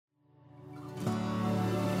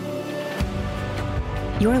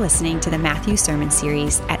You're listening to the Matthew Sermon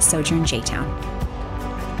Series at Sojourn J-Town.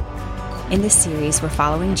 In this series, we're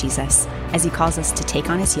following Jesus as he calls us to take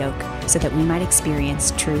on his yoke so that we might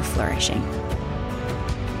experience true flourishing.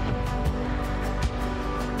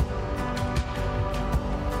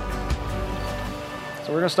 So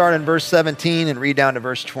we're going to start in verse 17 and read down to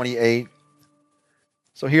verse 28.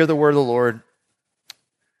 So hear the word of the Lord.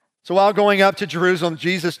 So while going up to Jerusalem,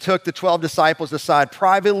 Jesus took the 12 disciples aside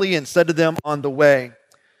privately and said to them on the way,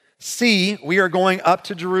 "See, we are going up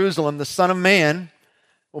to Jerusalem. The Son of Man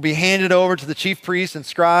will be handed over to the chief priests and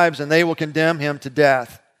scribes, and they will condemn him to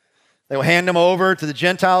death. They will hand him over to the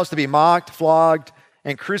Gentiles to be mocked, flogged,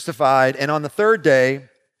 and crucified, and on the third day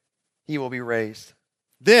he will be raised."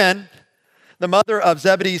 Then the mother of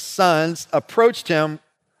Zebedee's sons approached him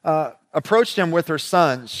with her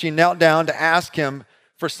sons. She knelt down to ask him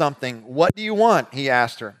for something. "What do you want?" he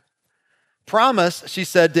asked her. "Promise," she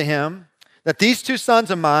said to him, "that these two sons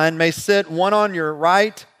of mine may sit one on your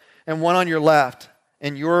right and one on your left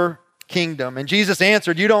in your kingdom." And Jesus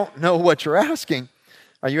answered, "You don't know what you're asking.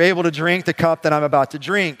 Are you able to drink the cup that I'm about to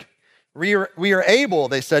drink?" We are able,"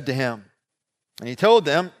 they said to him. And he told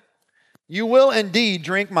them, "You will indeed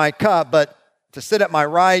drink my cup, but to sit at my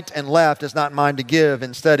right and left is not mine to give.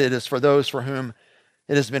 Instead, it is for those for whom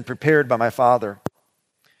it has been prepared by my Father."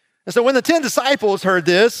 And so when the 10 disciples heard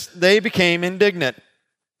this, they became indignant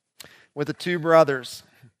with the two brothers.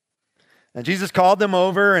 And Jesus called them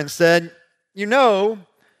over and said, "You know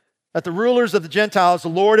that the rulers of the Gentiles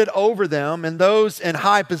lord it over them, and those in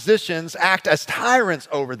high positions act as tyrants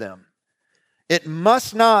over them. It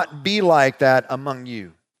must not be like that among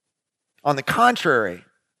you. On the contrary,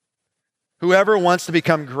 whoever wants to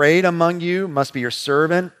become great among you must be your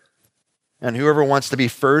servant, and whoever wants to be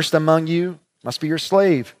first among you must be your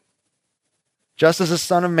slave. Just as the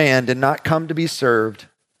Son of Man did not come to be served,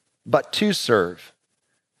 but to serve,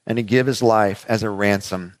 and to give his life as a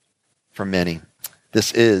ransom for many."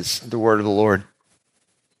 This is the word of the Lord.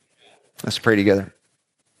 Let's pray together.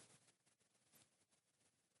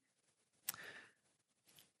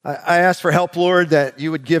 I ask for help, Lord, that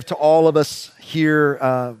you would give to all of us here,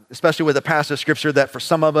 especially with a passage of Scripture that for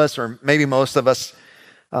some of us, or maybe most of us,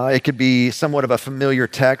 it could be somewhat of a familiar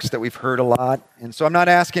text that we've heard a lot. And so I'm not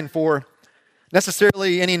asking for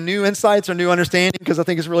necessarily any new insights or new understanding, because I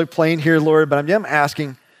think it's really plain here, Lord, but I'm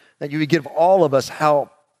asking that you would give all of us help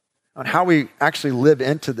on how we actually live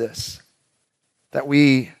into this, that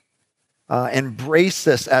we embrace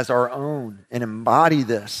this as our own and embody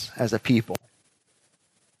this as a people.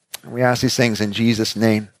 And we ask these things in Jesus'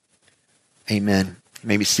 name. Amen. You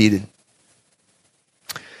may be seated.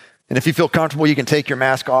 And if you feel comfortable, you can take your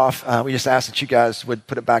mask off. We just ask that you guys would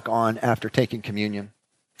put it back on after taking communion.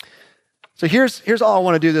 So here's all I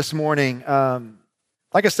want to do this morning.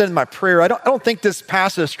 Like I said in my prayer, I don't think this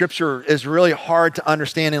passage of Scripture is really hard to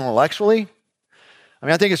understand intellectually. I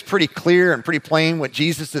mean, I think it's pretty clear and pretty plain what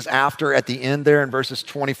Jesus is after at the end there in verses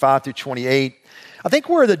 25 through 28. I think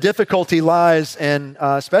where the difficulty lies, and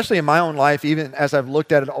especially in my own life, even as I've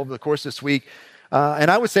looked at it over the course of this week, and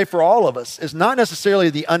I would say for all of us, is not necessarily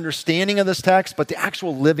the understanding of this text, but the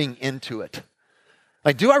actual living into it.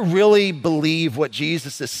 Like, do I really believe what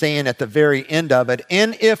Jesus is saying at the very end of it?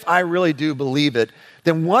 And if I really do believe it,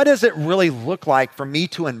 then what does it really look like for me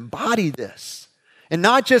to embody this? And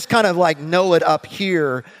not just kind of like know it up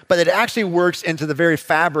here, but it actually works into the very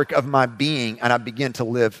fabric of my being, and I begin to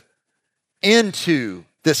live into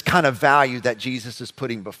this kind of value that Jesus is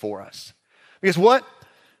putting before us. Because what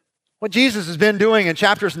Jesus has been doing in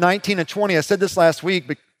chapters 19 and 20, I said this last week,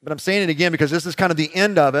 but I'm saying it again because this is kind of the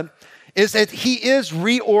end of it, is that he is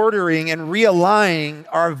reordering and realigning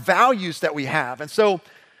our values that we have. And so,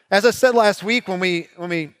 as I said last week, when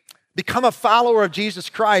we become a follower of Jesus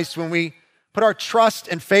Christ, when we put our trust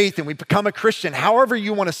and faith and we become a Christian, however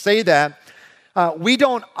you want to say that, we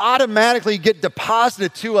don't automatically get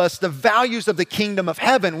deposited to us the values of the kingdom of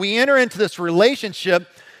heaven. We enter into this relationship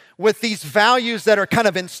with these values that are kind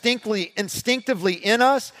of instinctively in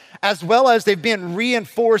us, as well as they've been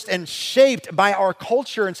reinforced and shaped by our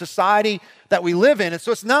culture and society that we live in. And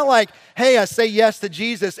so it's not like, hey, I say yes to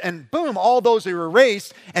Jesus and boom, all those are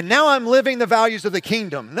erased, and now I'm living the values of the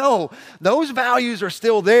kingdom. No, those values are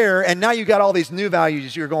still there, and now you got all these new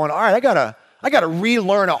values. You're going, all right, I gotta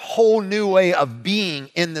relearn a whole new way of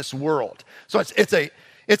being in this world. So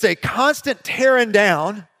it's a constant tearing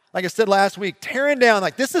down. Like I said last week, tearing down,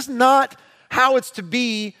 like this is not how it's to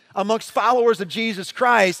be amongst followers of Jesus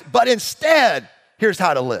Christ, but instead, here's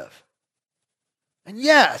how to live. And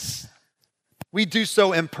yes, we do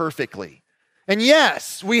so imperfectly. And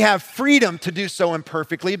yes, we have freedom to do so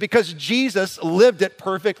imperfectly because Jesus lived it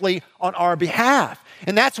perfectly on our behalf.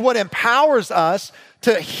 And that's what empowers us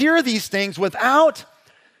to hear these things without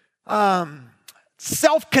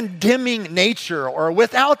self-condemning nature or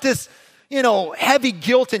without this, heavy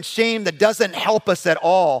guilt and shame that doesn't help us at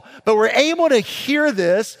all. But we're able to hear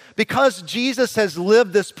this because Jesus has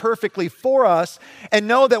lived this perfectly for us and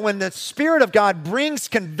know that when the Spirit of God brings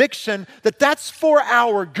conviction, that's for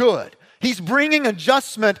our good. He's bringing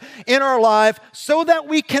adjustment in our life so that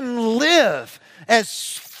we can live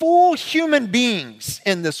as full human beings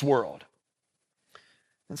in this world.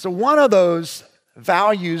 And so one of those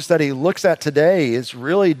values that he looks at today is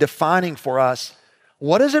really defining for us,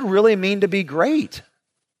 what does it really mean to be great?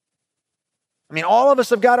 I mean, all of us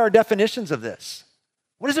have got our definitions of this.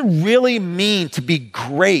 What does it really mean to be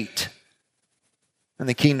great in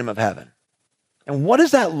the kingdom of heaven? And what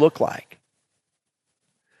does that look like?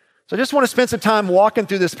 So I just want to spend some time walking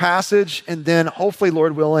through this passage and then hopefully,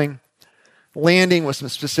 Lord willing, landing with some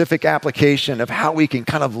specific application of how we can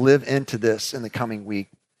kind of live into this in the coming week.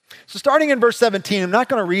 So starting in verse 17, I'm not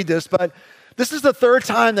going to read this, but this is the third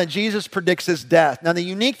time that Jesus predicts his death. Now, the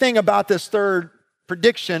unique thing about this third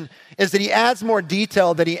prediction is that he adds more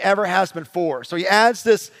detail than he ever has before. So he adds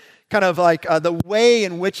this kind of like the way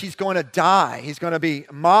in which he's going to die. He's going to be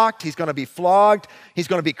mocked. He's going to be flogged. He's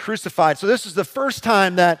going to be crucified. So this is the first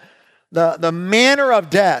time that the manner of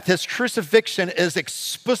death, his crucifixion, is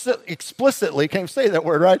explicitly, can't say that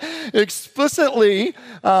word, right? Explicitly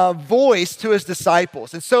voiced to his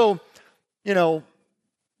disciples. And so,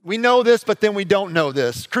 we know this, but then we don't know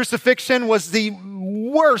this. Crucifixion was the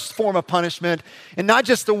worst form of punishment, and not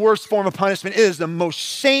just the worst form of punishment, it is the most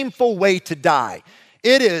shameful way to die.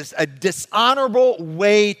 It is a dishonorable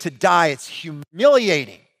way to die. It's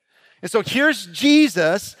humiliating. And so here's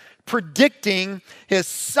Jesus predicting his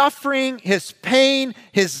suffering, his pain,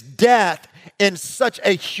 his death in such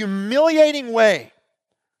a humiliating way.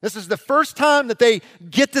 This is the first time that they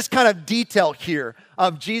get this kind of detail here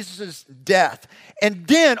of Jesus' death. And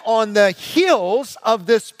then on the heels of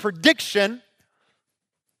this prediction,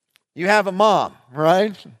 you have a mom,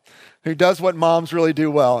 right? Who does what moms really do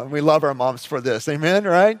well. And we love our moms for this. Amen,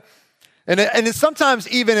 right? And sometimes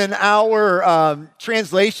even in our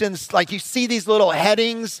translations, like you see these little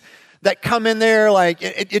headings that come in there, like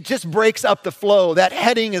it just breaks up the flow. That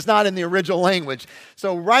heading is not in the original language.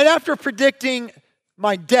 So right after predicting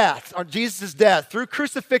my death, or Jesus' death, through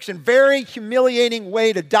crucifixion, very humiliating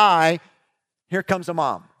way to die, here comes a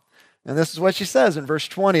mom. And this is what she says in verse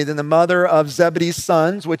 20. Then the mother of Zebedee's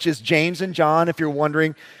sons, which is James and John, if you're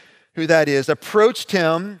wondering who that is, approached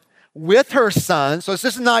him with her son. So this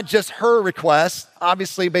is not just her request.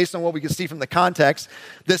 Obviously, based on what we can see from the context,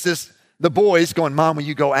 this is the boys going, Mom, will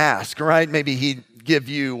you go ask, right? Maybe he'd give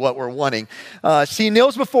you what we're wanting. She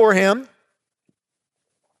kneels before him.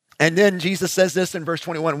 And then Jesus says this in verse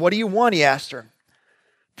 21. What do you want? He asked her.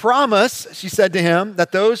 Promise, she said to him,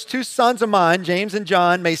 that those two sons of mine, James and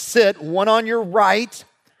John, may sit one on your right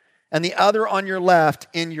and the other on your left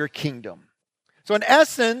in your kingdom. So in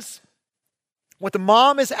essence, what the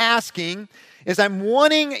mom is asking is, I'm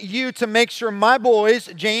wanting you to make sure my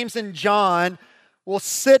boys, James and John, will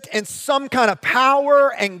sit in some kind of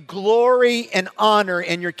power and glory and honor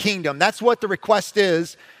in your kingdom. That's what the request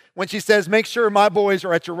is when she says, make sure my boys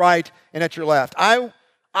are at your right and at your left.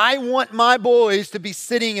 I want my boys to be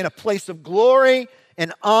sitting in a place of glory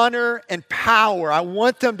and honor and power. I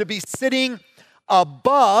want them to be sitting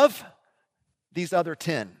above these other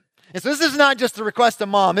 10. And so this is not just the request of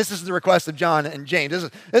mom. This is the request of John and James.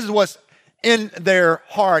 This is what's in their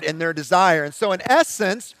heart and their desire. And so in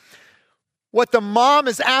essence, what the mom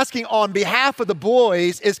is asking on behalf of the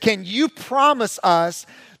boys is, can you promise us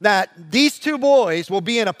that these two boys will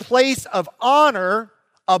be in a place of honor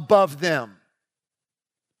above them?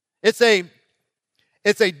 It's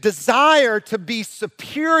a desire to be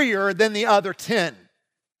superior than the other 10.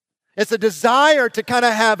 It's a desire to kind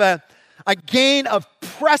of have a gain of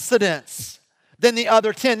precedence than the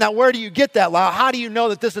other 10. Now, where do you get that, Lisle? How do you know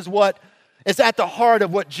that this is what is at the heart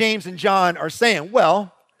of what James and John are saying?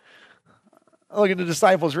 Well, look at the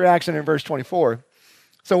disciples' reaction in verse 24.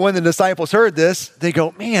 So when the disciples heard this, they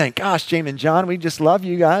go, man, gosh, James and John, we just love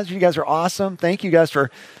you guys. You guys are awesome. Thank you guys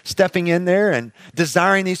for stepping in there and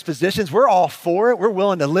desiring these positions. We're all for it. We're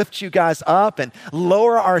willing to lift you guys up and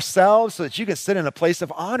lower ourselves so that you can sit in a place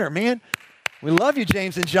of honor. Man, we love you,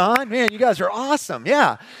 James and John. Man, you guys are awesome.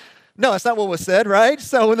 Yeah. No, that's not what was said, right?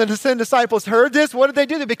 So when the disciples heard this, what did they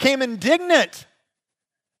do? They became indignant.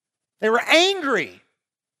 They were angry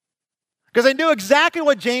because they knew exactly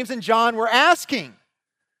what James and John were asking.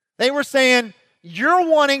 They were saying, you're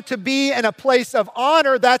wanting to be in a place of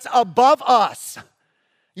honor that's above us.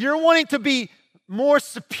 You're wanting to be more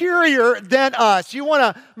superior than us. You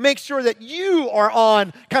want to make sure that you are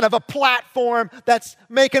on kind of a platform that's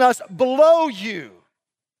making us below you.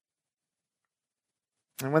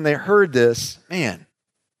 And when they heard this, man,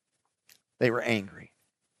 they were angry.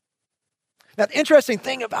 Now, the interesting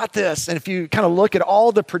thing about this, and if you kind of look at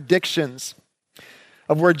all the predictions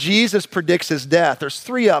of where Jesus predicts his death, there's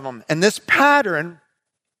 3 of them. And this pattern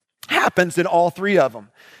happens in all 3 of them.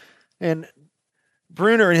 And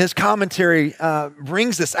Bruner in his commentary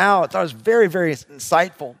brings this out. I thought it was very, very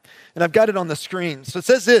insightful. And I've got it on the screen. So it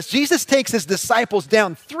says this: Jesus takes his disciples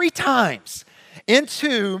down 3 times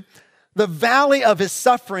into the valley of his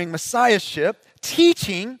suffering, messiahship,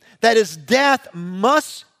 teaching that his death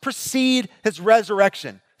must precede his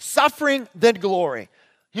resurrection. Suffering, then glory.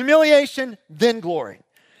 Humiliation, then glory.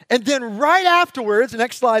 And then right afterwards, the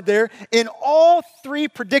next slide there, in all 3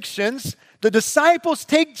 predictions, the disciples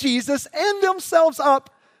take Jesus and themselves up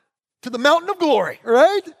to the mountain of glory,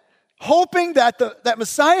 right? Hoping that that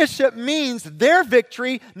messiahship means their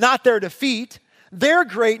victory, not their defeat, their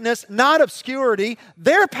greatness, not obscurity,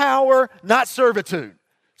 their power, not servitude.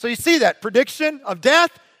 So you see that prediction of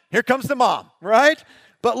death, here comes the mom, right?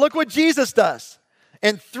 But look what Jesus does.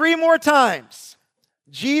 And 3 more times,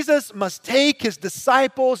 Jesus must take his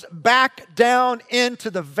disciples back down into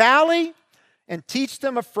the valley and teach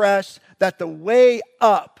them afresh that the way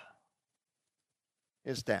up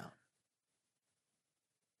is down.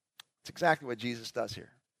 It's exactly what Jesus does here.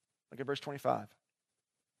 Look at verse 25.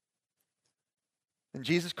 And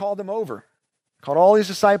Jesus called them over, called all his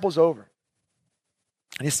disciples over.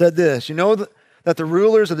 And he said this: you know that the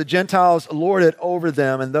rulers of the Gentiles lord it over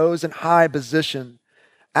them, and those in high position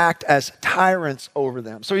act as tyrants over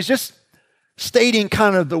them. So he's just stating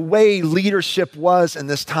kind of the way leadership was in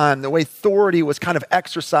this time, the way authority was kind of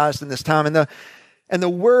exercised in this time. And the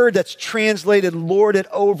word that's translated lord it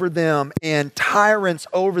over them and tyrants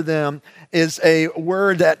over them is a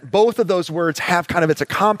word that both of those words have kind of, it's a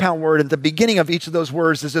compound word. And the beginning of each of those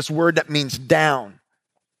words is this word that means down.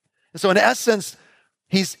 And so in essence,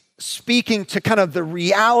 he's speaking to kind of the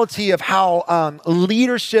reality of how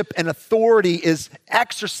leadership and authority is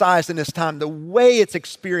exercised in this time, the way it's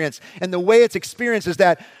experienced. And the way it's experienced is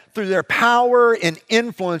that through their power and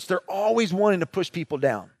influence, they're always wanting to push people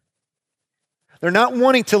down. They're not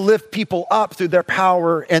wanting to lift people up through their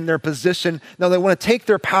power and their position. No, they want to take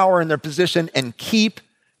their power and their position and keep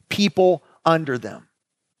people under them.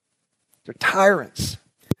 They're tyrants.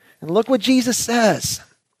 And look what Jesus says.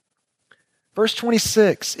 Verse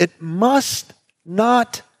 26, it must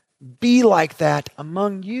not be like that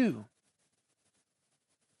among you.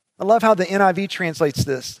 I love how the NIV translates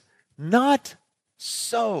this. Not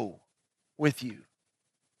so with you.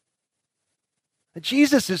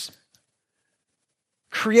 Jesus is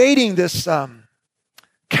creating this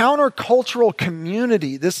countercultural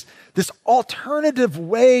community, this alternative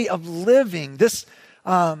way of living, this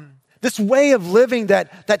way of living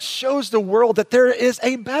that shows the world that there is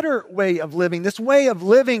a better way of living, this way of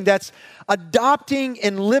living that's adopting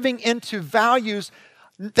and living into values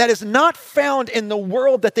that is not found in the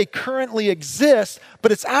world that they currently exist,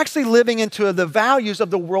 but it's actually living into the values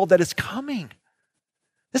of the world that is coming.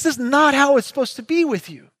 This is not how it's supposed to be with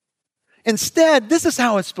you. Instead, this is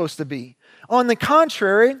how it's supposed to be. On the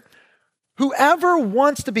contrary, whoever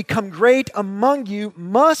wants to become great among you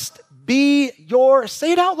must be your,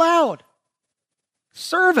 say it out loud,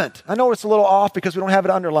 servant. I know it's a little off because we don't have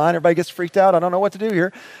it underlined. Everybody gets freaked out. I don't know what to do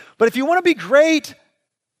here. But if you want to be great,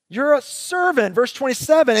 you're a servant. Verse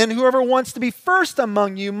 27, and whoever wants to be first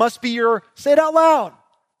among you must be your, say it out loud.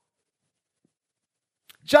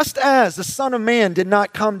 Just as the Son of Man did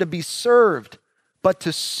not come to be served, but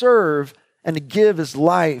to serve and to give his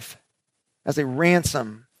life as a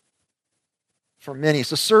ransom for many.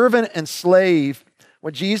 So servant and slave,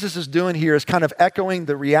 what Jesus is doing here is kind of echoing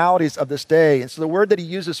the realities of this day. And so the word that he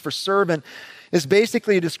uses for servant is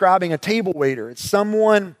basically describing a table waiter. It's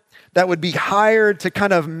someone that would be hired to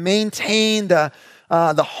kind of maintain the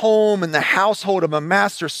home and the household of a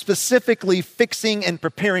master, specifically fixing and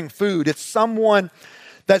preparing food. It's someone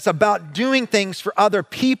that's about doing things for other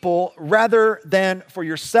people rather than for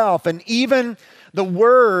yourself. And even the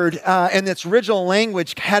word in its original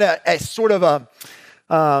language had a sort of a,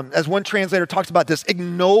 as one translator talks about, this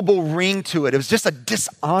ignoble ring to it. It was just a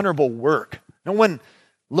dishonorable work. No one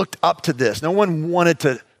looked up to this. No one wanted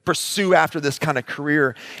to pursue after this kind of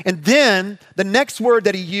career. And then the next word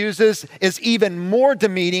that he uses is even more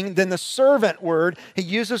demeaning than the servant word. He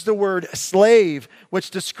uses the word slave, which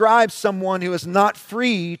describes someone who is not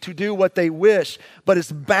free to do what they wish, but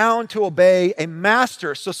is bound to obey a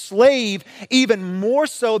master. So slave, even more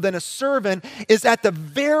so than a servant, is at the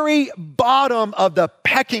very bottom of the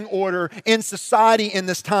pecking order in society in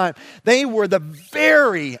this time. They were the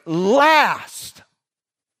very last.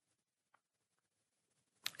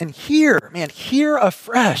 And hear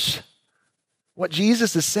afresh what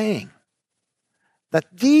Jesus is saying. That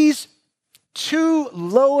these two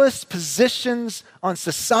lowest positions on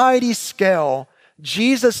society's scale,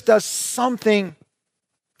 Jesus does something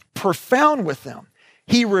profound with them.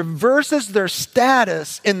 He reverses their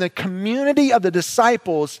status in the community of the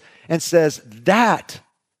disciples and says, that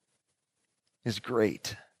is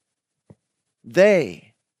great.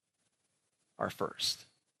 They are first.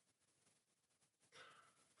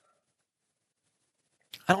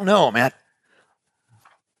 I don't know, man.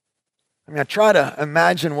 I try to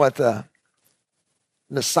imagine what the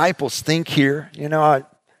disciples think here. You know,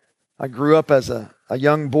 I grew up as a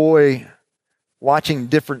young boy watching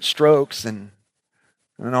Different Strokes, and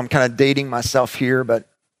I know I'm kind of dating myself here, but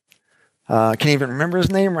I can't even remember his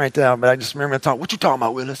name right now, but I just remember talking, what you talking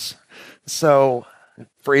about, Willis? So the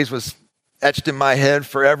phrase was etched in my head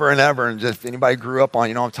forever and ever, and just anybody grew up on,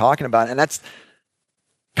 you know what I'm talking about. And that's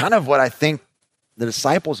kind of what I think the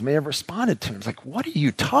disciples may have responded to. It's like, what are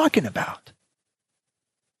you talking about?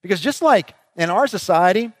 Because just like in our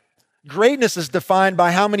society, greatness is defined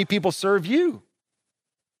by how many people serve you.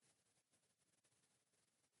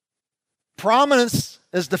 Prominence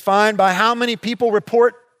is defined by how many people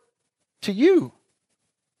report to you.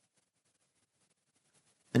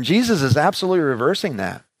 And Jesus is absolutely reversing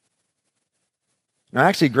that. Now,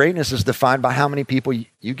 actually, greatness is defined by how many people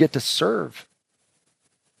you get to serve,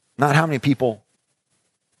 not how many people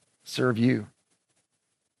serve you.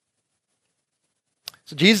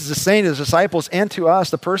 So Jesus is saying to his disciples and to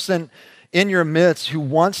us, the person in your midst who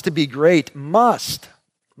wants to be great must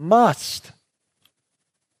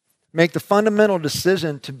make the fundamental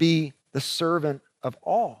decision to be the servant of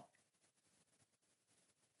all.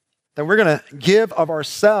 That we're going to give of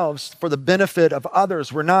ourselves for the benefit of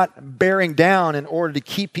others. We're not bearing down in order to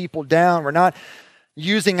keep people down. We're not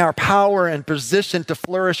using our power and position to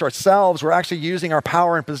flourish ourselves. We're actually using our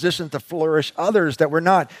power and position to flourish others. That we're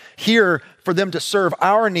not here for them to serve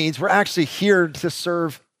our needs. We're actually here to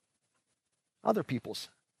serve other people's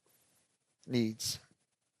needs.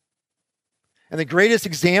 And the greatest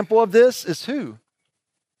example of this is who?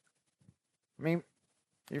 He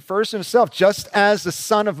refers to himself just as the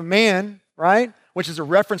Son of Man, right? Which is a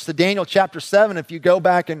reference to Daniel chapter 7. If you go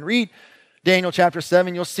back and read Daniel chapter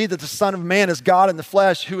 7, you'll see that the Son of Man is God in the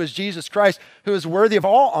flesh, who is Jesus Christ, who is worthy of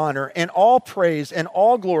all honor and all praise and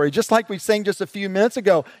all glory. Just like we sang just a few minutes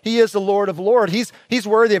ago, he is the Lord of Lords. He's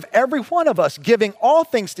worthy of every one of us giving all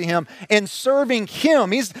things to him and serving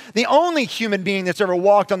him. He's the only human being that's ever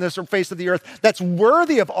walked on this face of the earth that's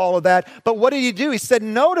worthy of all of that. But what did he do? He said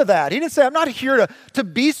no to that. He didn't say, I'm not here to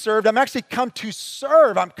be served. I'm actually come to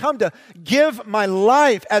serve. I'm come to give my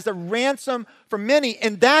life as a ransom for many.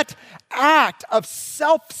 And that act of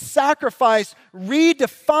self-sacrifice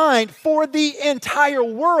redefined for the entire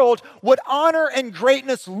world what honor and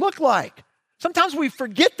greatness look like. Sometimes we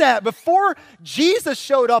forget that. Before Jesus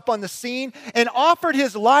showed up on the scene and offered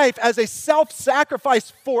his life as a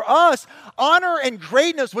self-sacrifice for us, honor and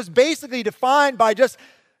greatness was basically defined by just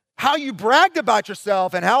how you bragged about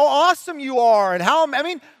yourself and how awesome you are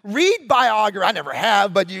and read biography. I never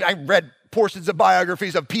have, but I read portions of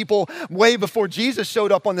biographies of people way before Jesus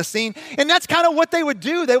showed up on the scene. And that's kind of what they would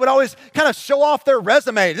do. They would always kind of show off their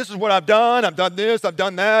resume. This is what I've done. I've done this. I've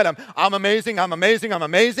done that. I'm amazing. I'm amazing. I'm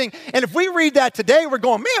amazing. And if we read that today, we're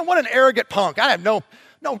going, man, what an arrogant punk. I have no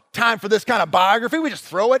time for this kind of biography. We just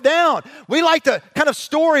throw it down. We like the kind of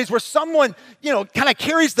stories where someone, kind of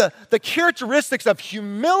carries the characteristics of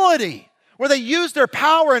humility, where they use their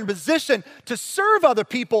power and position to serve other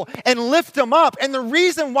people and lift them up. And the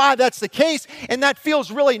reason why that's the case, and that feels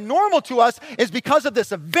really normal to us, is because of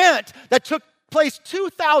this event that took place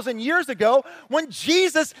 2,000 years ago when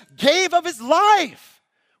Jesus gave of his life.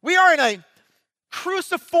 We are in a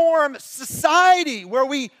cruciform society where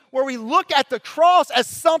we look at the cross as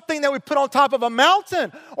something that we put on top of a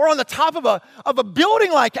mountain or on the top of a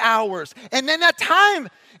building like ours. And then that time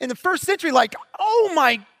in the first century, like, oh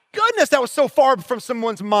my goodness, that was so far from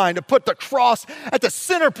someone's mind to put the cross at the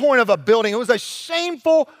center point of a building. It was a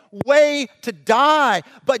shameful way to die.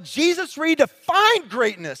 But Jesus redefined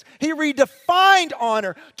greatness. He redefined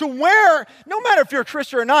honor to where, no matter if you're a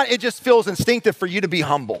Christian or not, it just feels instinctive for you to be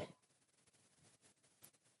humble.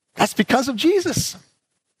 That's because of Jesus.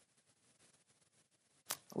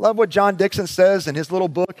 I love what John Dixon says in his little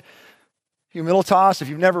book, Humilitas. If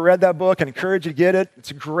you've never read that book, I encourage you to get it.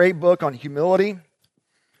 It's a great book on humility.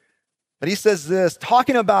 But he says this,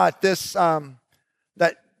 talking about this,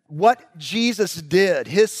 that what Jesus did,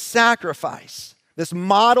 his sacrifice, this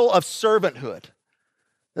model of servanthood,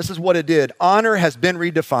 this is what it did. Honor has been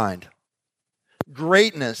redefined.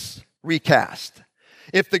 Greatness recast.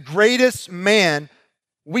 If the greatest man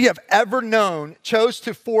we have ever known chose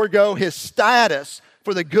to forego his status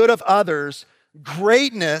for the good of others,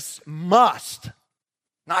 greatness must,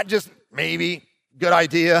 not just maybe, good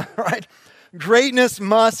idea, right? Greatness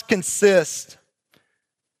must consist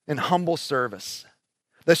in humble service.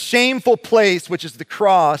 The shameful place, which is the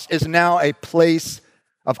cross, is now a place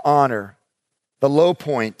of honor. The low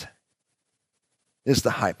point is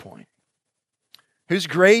the high point. Who's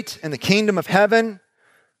great in the kingdom of heaven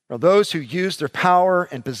are those who use their power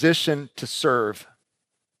and position to serve,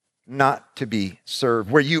 not to be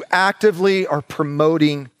served, where you actively are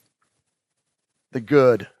promoting the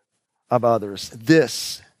good of others.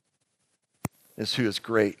 This is who is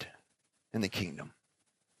great in the kingdom.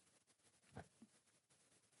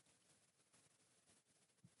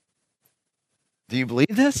 Do you believe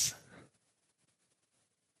this?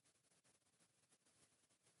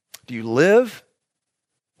 Do you live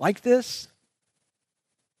like this?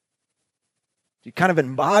 Do you kind of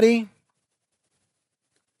embody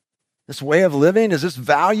this way of living? Is this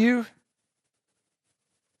value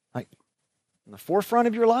like in the forefront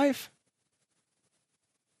of your life?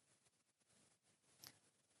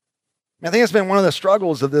 I think it's been one of the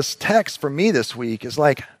struggles of this text for me this week is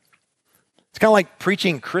like, it's kind of like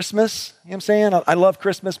preaching Christmas. You know what I'm saying? I love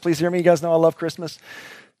Christmas. Please hear me. You guys know I love Christmas.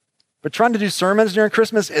 But trying to do sermons during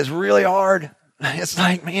Christmas is really hard. It's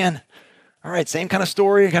like, man, all right, same kind of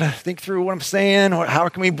story. I got to think through what I'm saying. How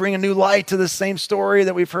can we bring a new light to the same story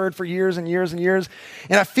that we've heard for years and years and years?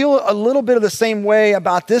 And I feel a little bit of the same way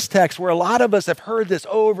about this text where a lot of us have heard this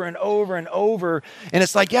over and over and over. And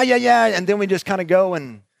it's like, yeah. And then we just kind of go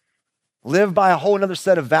and live by a whole other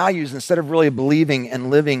set of values instead of really believing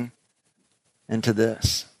and living into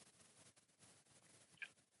this.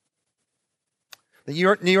 The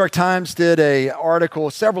New York Times did an article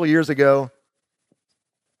several years ago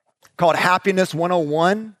called Happiness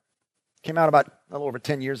 101. Came out about a little over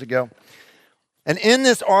 10 years ago. And in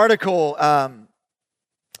this article,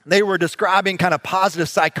 they were describing kind of positive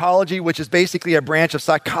psychology, which is basically a branch of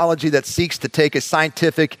psychology that seeks to take a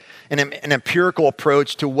scientific and an empirical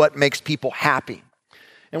approach to what makes people happy.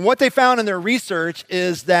 And what they found in their research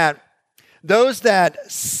is that those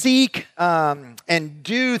that seek and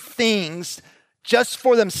do things just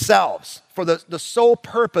for themselves, for the sole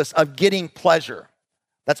purpose of getting pleasure.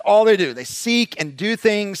 That's all they do. They seek and do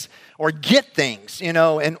things or get things, in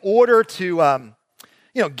order to,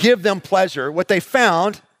 give them pleasure. What they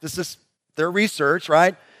found, this is their research,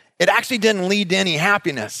 right? It actually didn't lead to any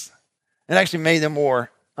happiness. It actually made them more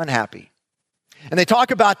unhappy. And they talk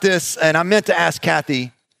about this, and I meant to ask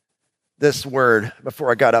Kathy this word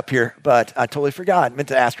before I got up here, but I totally forgot. I meant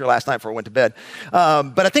to ask her last night before I went to bed.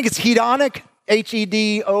 But I think it's hedonic,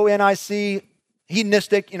 Hedonic,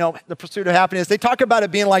 hedonistic, the pursuit of happiness. They talk about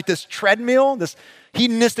it being like this treadmill, this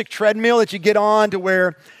hedonistic treadmill that you get on to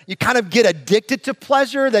where you kind of get addicted to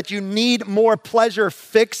pleasure, that you need more pleasure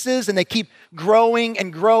fixes, and they keep growing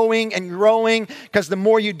and growing and growing because the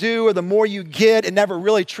more you do or the more you get, it never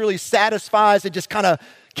really truly satisfies. It just kind of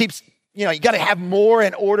keeps, you got to have more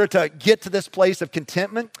in order to get to this place of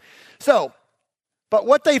contentment. But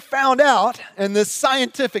what they found out in this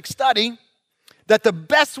scientific study, that the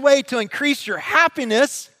best way to increase your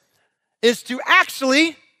happiness is to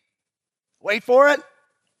actually, wait for it,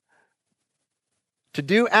 to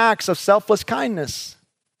do acts of selfless kindness,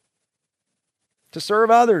 to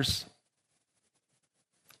serve others,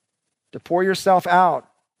 to pour yourself out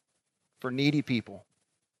for needy people.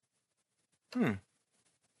 That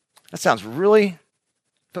sounds really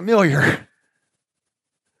familiar.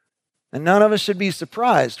 And none of us should be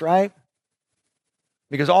surprised, right?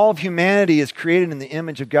 Because all of humanity is created in the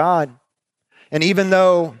image of God. And even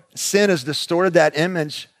though sin has distorted that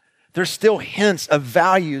image, there's still hints of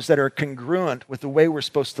values that are congruent with the way we're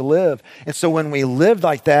supposed to live. And so when we live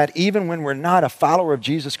like that, even when we're not a follower of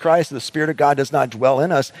Jesus Christ, the Spirit of God does not dwell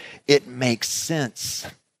in us, it makes sense.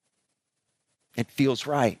 It feels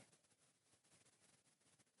right.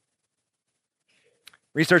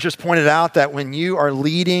 Researchers pointed out that when you are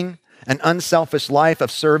leading an unselfish life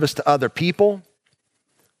of service to other people,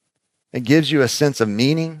 it gives you a sense of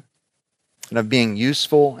meaning and of being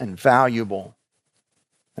useful and valuable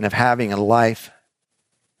and of having a life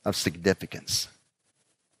of significance.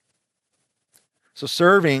 So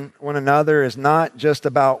serving one another is not just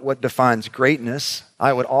about what defines greatness.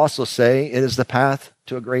 I would also say it is the path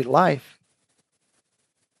to a great life.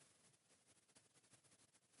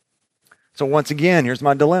 So once again, here's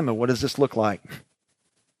my dilemma. What does this look like?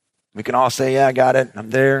 We can all say, yeah, I got it. I'm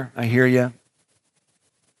there. I hear you.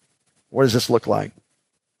 What does this look like?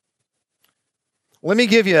 Let me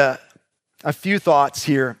give you a few thoughts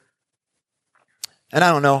here. And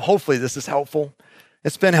I don't know, hopefully this is helpful.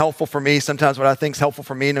 It's been helpful for me. Sometimes what I think is helpful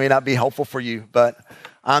for me may not be helpful for you, but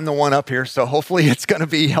I'm the one up here, so hopefully it's going to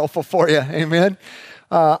be helpful for you. Amen.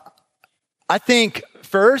 I think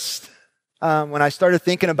first, when I started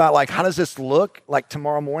thinking about like, how does this look like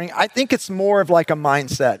tomorrow morning? I think it's more of like a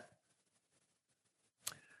mindset.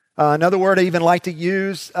 Another word I even like to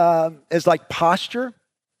use is like posture.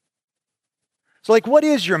 So like, what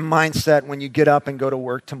is your mindset when you get up and go to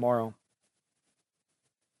work tomorrow?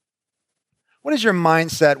 What is your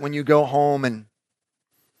mindset when you go home and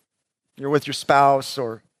you're with your spouse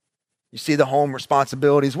or you see the home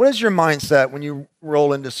responsibilities? What is your mindset when you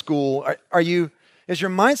roll into school? Is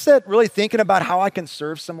your mindset really thinking about how I can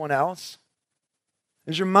serve someone else?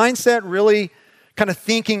 Is your mindset really kind of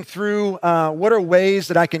thinking through what are ways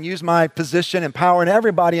that I can use my position and power? And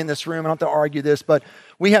everybody in this room, I don't have to argue this, but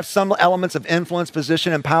we have some elements of influence,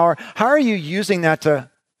 position, and power. How are you using that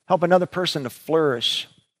to help another person to flourish?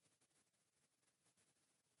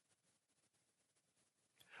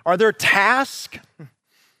 Are there tasks?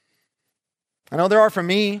 I know there are for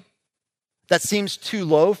me. That seems too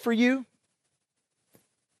low for you.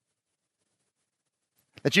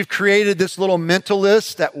 That you've created this little mental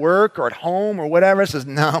list at work or at home or whatever. It says,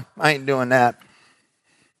 no, I ain't doing that.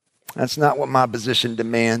 That's not what my position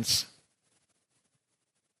demands.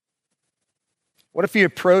 What if you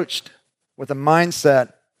approached with a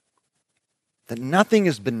mindset that nothing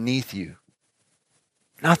is beneath you?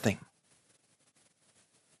 Nothing.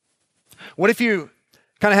 What if you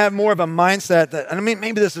kind of have more of a mindset that, I mean,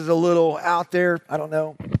 maybe this is a little out there, I don't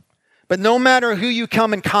know. But no matter who you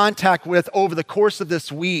come in contact with over the course of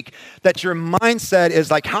this week, that your mindset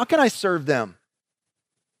is like, how can I serve them?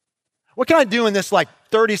 What can I do in this like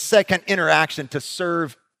 30-second interaction to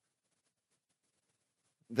serve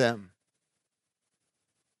them?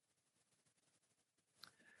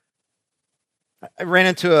 I ran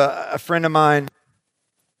into a friend of mine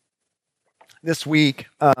this week.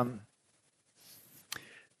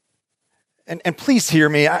 And please hear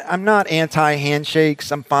me. I'm not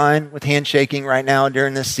anti-handshakes. I'm fine with handshaking right now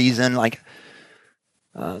during this season. Like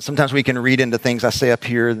sometimes we can read into things I say up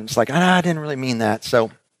here, and it's like, I didn't really mean that.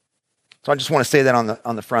 So I just want to say that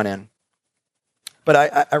on the front end.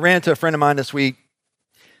 But I ran into a friend of mine this week.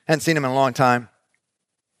 Hadn't seen him in a long time,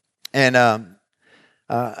 and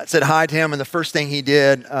I said hi to him. And the first thing he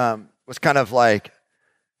did was kind of like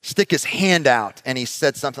stick his hand out, and he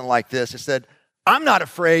said something like this. He said, "I'm not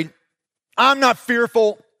afraid. I'm not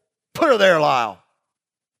fearful. Put her there, Lisle."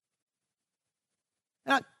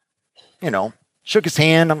 And I, shook his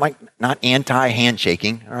hand. I'm like, not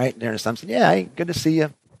anti-handshaking, all right? There, some said, yeah, hey, good to see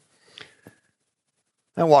you.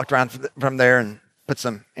 I walked around from there and put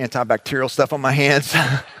some antibacterial stuff on my hands.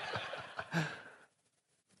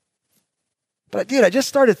 But I just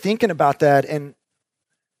started thinking about that, and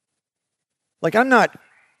like, I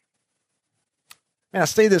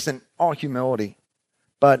say this in all humility,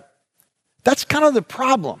 but that's kind of the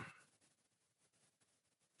problem.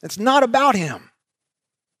 It's not about him.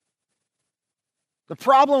 The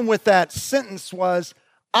problem with that sentence was,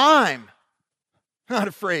 I'm not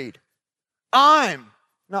afraid. I'm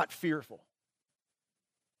not fearful.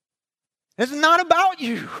 It's not about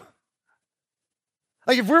you.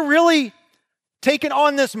 Like, if we're really taking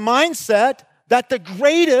on this mindset that the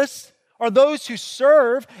greatest are those who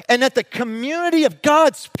serve, and that the community of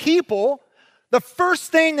God's people, the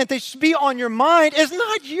first thing that they should be on your mind is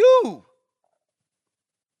not you.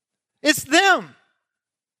 It's them.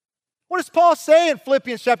 What does Paul say in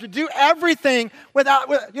Philippians chapter? Do everything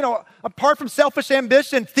apart from selfish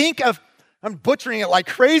ambition. Think of, I'm butchering it like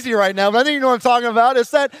crazy right now, but I think you know what I'm talking about.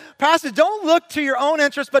 It's that passage, don't look to your own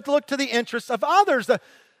interests, but to look to the interests of others.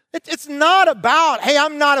 It's not about, hey,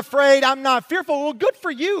 I'm not afraid, I'm not fearful. Well, good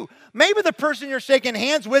for you. Maybe the person you're shaking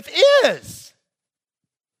hands with is.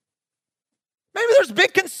 Maybe there's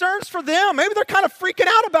big concerns for them. Maybe they're kind of freaking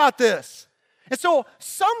out about this. And so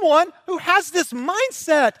someone who has this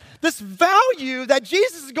mindset, this value that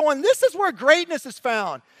Jesus is going, this is where greatness is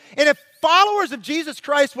found. And if followers of Jesus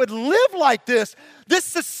Christ would live like this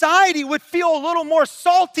society would feel a little more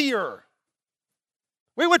saltier.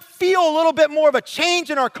 We would feel a little bit more of a change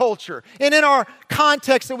in our culture and in our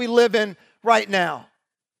context that we live in right now.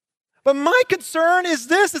 But my concern is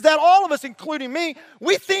this, is that all of us, including me,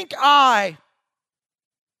 we think I'm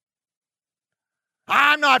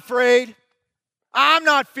not afraid. I'm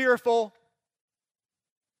not fearful.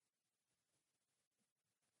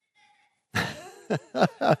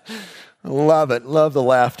 Love it. Love the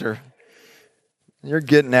laughter. You're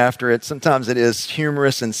getting after it. Sometimes it is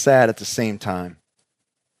humorous and sad at the same time.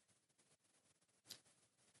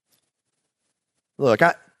 Look,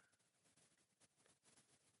 God's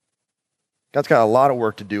got a lot of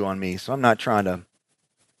work to do on me, so I'm not trying to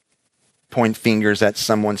point fingers at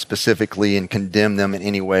someone specifically and condemn them in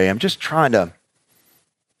any way. I'm just trying to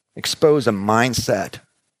expose a mindset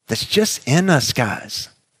that's just in us, guys.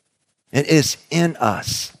 It is in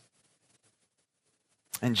us.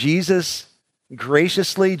 And Jesus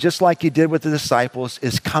graciously, just like he did with the disciples,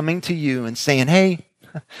 is coming to you and saying, hey,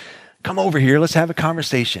 come over here, let's have a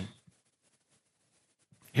conversation.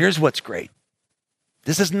 Here's what's great.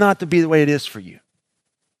 This is not to be the way it is for you.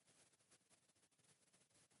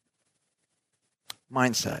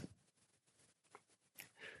 Mindset.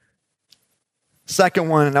 Second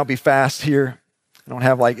one, and I'll be fast here. I don't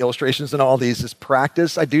have like illustrations in all these, is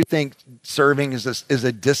practice. I do think serving is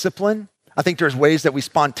a discipline. I think there's ways that we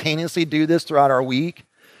spontaneously do this throughout our week.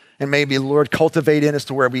 And maybe the Lord cultivate in us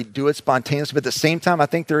to where we do it spontaneously. But at the same time, I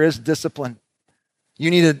think there is discipline. You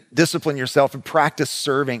need to discipline yourself and practice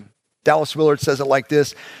serving. Dallas Willard says it like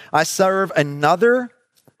this: I serve another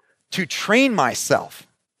to train myself.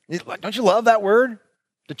 Don't you love that word?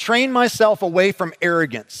 To train myself away from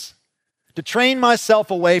arrogance, to train myself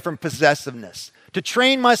away from possessiveness, to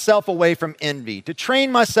train myself away from envy, to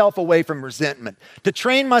train myself away from resentment, to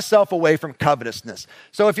train myself away from covetousness.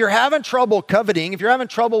 So if you're having trouble coveting, if you're having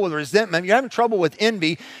trouble with resentment, you're having trouble with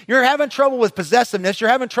envy, you're having trouble with possessiveness, you're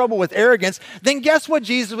having trouble with arrogance, then guess what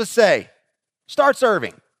Jesus would say? Start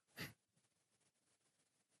serving.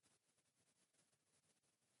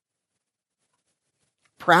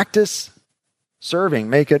 Practice serving.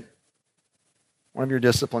 Make it one of your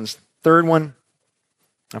disciplines. Third one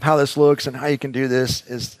of how this looks and how you can do this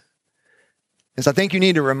is I think you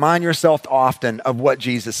need to remind yourself often of what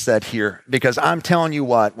Jesus said here. Because I'm telling you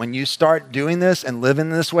what, when you start doing this and living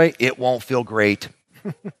this way, it won't feel great.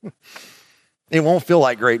 It won't feel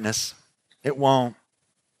like greatness. It won't.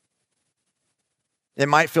 It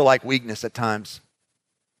might feel like weakness at times.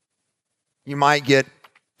 You might get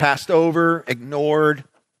passed over, ignored.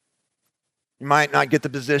 You might not get the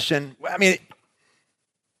position. I mean,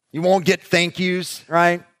 you won't get thank yous,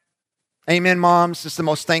 right? Amen, moms. It's the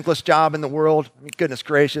most thankless job in the world. I mean, goodness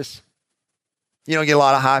gracious. You don't get a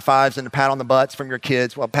lot of high fives and a pat on the butts from your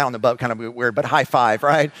kids. Well, pat on the butt kind of weird, but high five,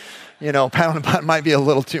 right? You know, pat on the butt might be a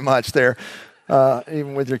little too much there,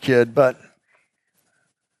 even with your kid. But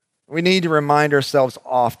we need to remind ourselves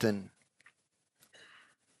often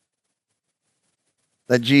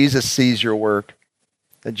that Jesus sees your work,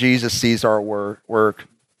 that Jesus sees our work.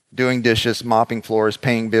 Doing dishes, mopping floors,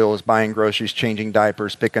 paying bills, buying groceries, changing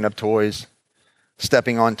diapers, picking up toys,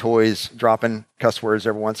 stepping on toys, dropping cuss words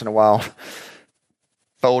every once in a while,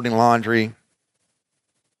 folding laundry.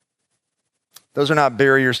 Those are not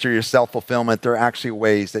barriers to your self-fulfillment. They're actually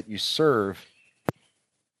ways that you serve,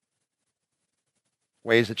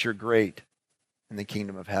 ways that you're great in the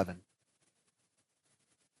kingdom of heaven.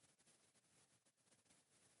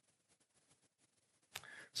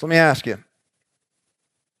 So let me ask you,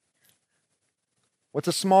 what's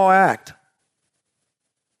a small act?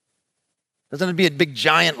 Doesn't it be a big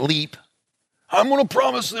giant leap? I'm going to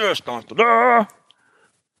promise this.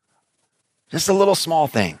 Just a little small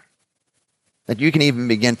thing that you can even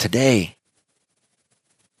begin today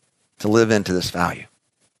to live into this value.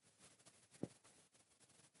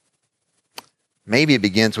 Maybe it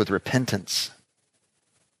begins with repentance.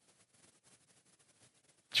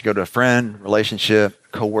 You go to a friend, relationship,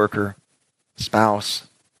 coworker, spouse.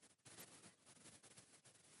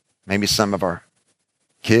 Maybe some of our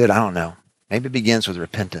kid, I don't know. Maybe it begins with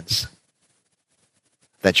repentance.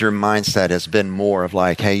 That your mindset has been more of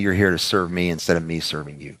like, hey, you're here to serve me instead of me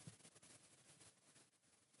serving you.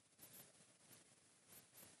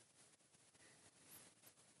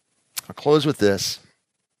 I'll close with this.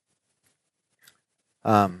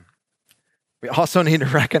 We also need to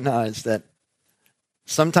recognize that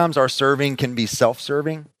sometimes our serving can be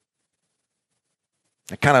self-serving.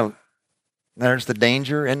 There's the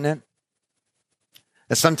danger, isn't it?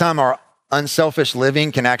 That sometimes our unselfish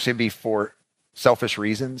living can actually be for selfish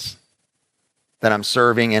reasons, that I'm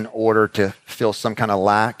serving in order to fill some kind of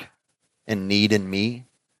lack and need in me.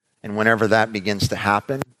 And whenever that begins to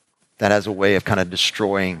happen, that has a way of kind of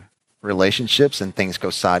destroying relationships and things go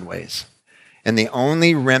sideways. And the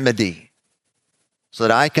only remedy so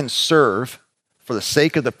that I can serve for the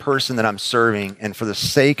sake of the person that I'm serving and for the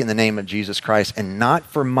sake in the name of Jesus Christ and not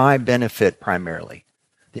for my benefit primarily,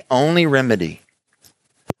 the only remedy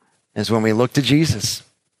is when we look to Jesus.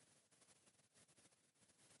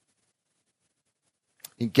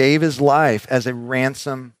 He gave his life as a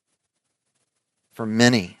ransom for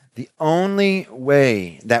many. The only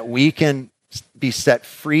way that we can be set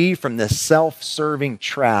free from this self-serving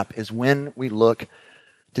trap is when we look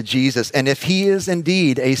to Jesus. And if he is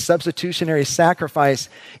indeed a substitutionary sacrifice,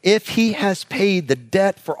 if he has paid the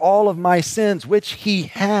debt for all of my sins, which he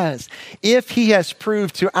has, if he has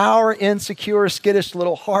proved to our insecure, skittish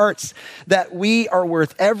little hearts that we are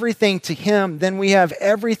worth everything to him, then we have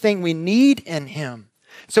everything we need in him.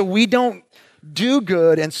 So we don't do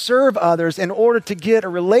good and serve others in order to get a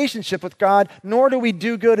relationship with God, nor do we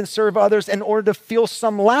do good and serve others in order to feel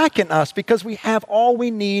some lack in us, because we have all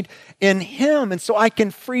we need in him. And so I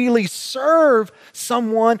can freely serve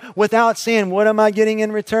someone without saying, what am I getting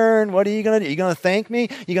in return? What are you going to do? Are you going to thank me?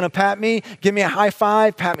 You going to pat me? Give me a high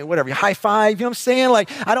five? Pat me, whatever. High five. You know what I'm saying?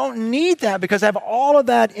 Like, I don't need that because I have all of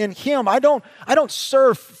that in him. I don't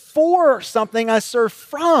serve for something. I serve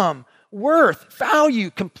from worth, value,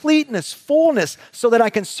 completeness, fullness, so that I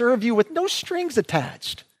can serve you with no strings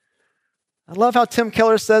attached. I love how Tim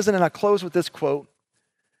Keller says it, and I close with this quote.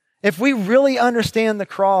 If we really understand the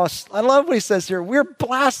cross, I love what he says here, we're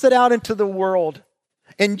blasted out into the world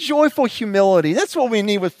in joyful humility. That's what we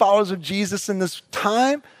need with followers of Jesus in this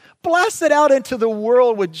time. Blasted out into the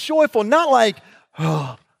world with joyful, not like,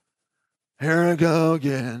 oh, here I go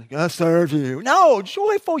again, gotta serve you. No,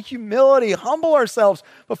 joyful humility, humble ourselves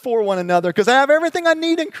before one another because I have everything I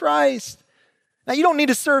need in Christ. Now, you don't need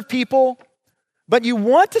to serve people, but you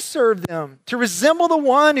want to serve them, to resemble the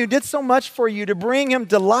one who did so much for you, to bring him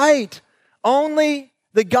delight. Only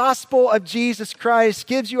the gospel of Jesus Christ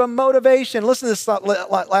gives you a motivation. Listen to this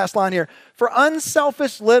last line here. For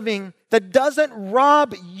unselfish living that doesn't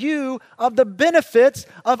rob you of the benefits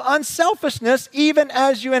of unselfishness even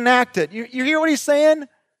as you enact it. You hear what he's saying?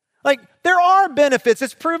 Like, there are benefits.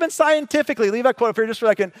 It's proven scientifically. Leave that quote up here just for a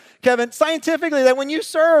second, Kevin. Scientifically, that when you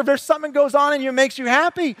serve, there's something goes on in you that makes you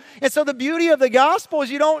happy. And so the beauty of the gospel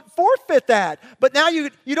is you don't forfeit that. But now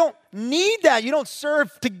you don't need that. You don't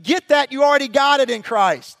serve to get that. You already got it in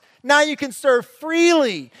Christ. Now you can serve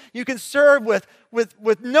freely. You can serve with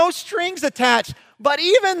no strings attached. But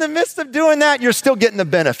even in the midst of doing that, you're still getting the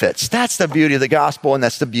benefits. That's the beauty of the gospel, and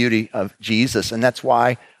that's the beauty of Jesus. And that's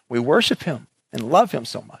why we worship him and love him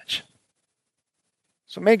so much.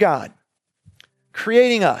 So may God,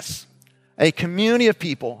 creating us a community of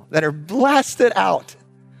people that are blasted out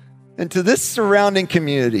into this surrounding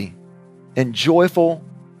community in joyful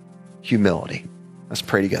humility. Let's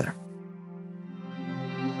pray together.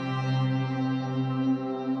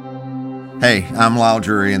 Hey, I'm Lisle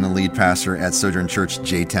Drury and the lead pastor at Sojourn Church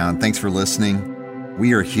J-Town. Thanks for listening.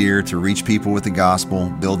 We are here to reach people with the gospel,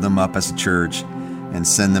 build them up as a church, and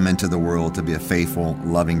send them into the world to be a faithful,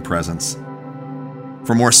 loving presence.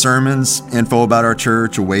 For more sermons, info about our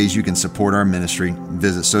church, or ways you can support our ministry,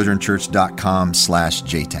 visit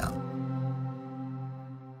sojournchurch.com/jtown.